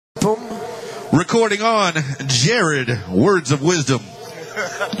Recording on Jared, Words of Wisdom.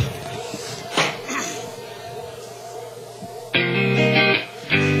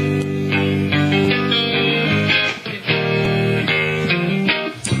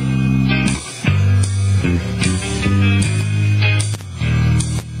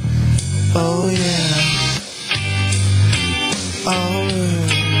 Oh yeah. Oh,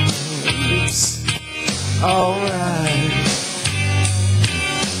 it's alright.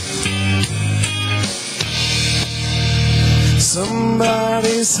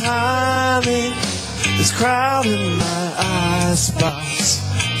 Somebody's hiding, is crowding my eye spots.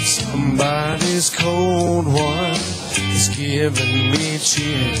 Somebody's cold one is giving me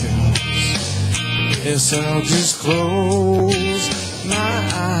chills. Guess I'll just close my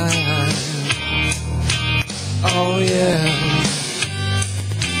eyes. Oh yeah,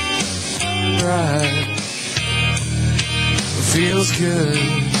 right. Feels good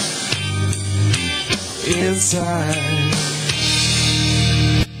inside.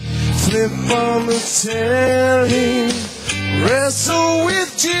 Flip on the telly, wrestle with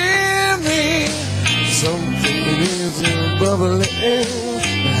Jimmy. Something is bubbling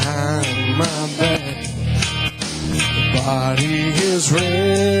behind my back. The body is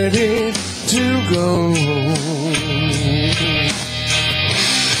ready to go.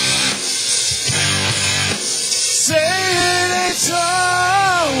 Say it ain't so.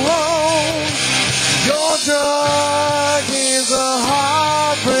 Your drug is a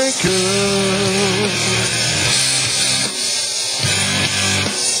heartbreaker.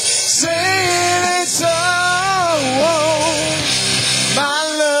 Say it ain't so. My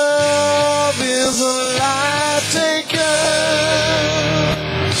love is a life taker.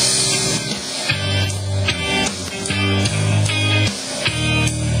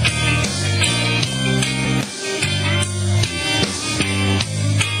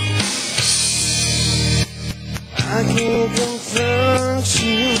 I can't confront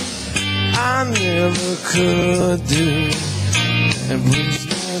you, I never could do. And please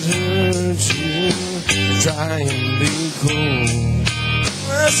not hurt you, try and be cool.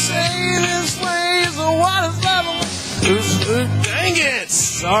 I say this way is what is love. Dang it,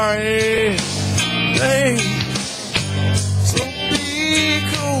 sorry. Dang. So be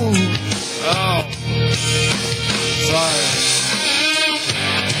cool. Oh, sorry.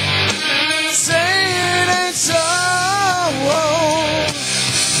 Say it ain't so.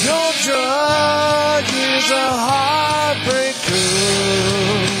 Your drug is a heartbreaker.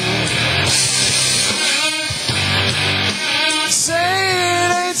 Say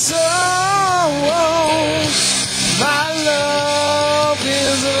it ain't so. My love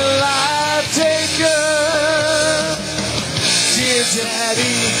is a life taker. Dear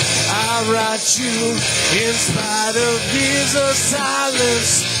Daddy, I write you in spite of years of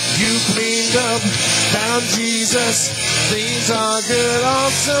silence. You cleaned up, found Jesus. Things are good,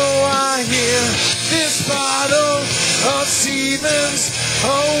 also I hear this bottle of Stevens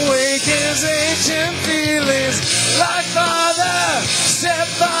awakens ancient feelings. Like father,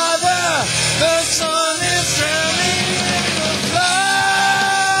 stepfather, the sun is drowning in the flood.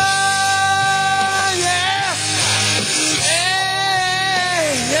 Yeah,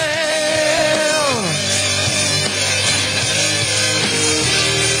 hey, yeah.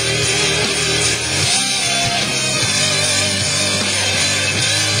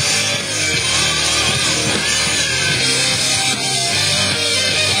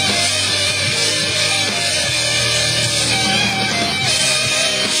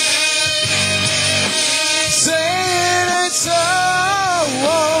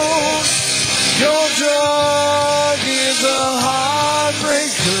 Your drug is a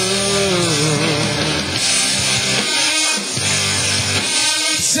heartbreaker.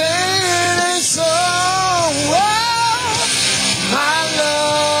 Say it ain't so. My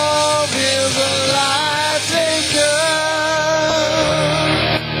love is a life taker.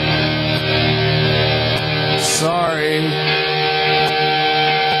 Sorry.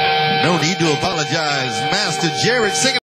 No need to apologize. Master Jared singing.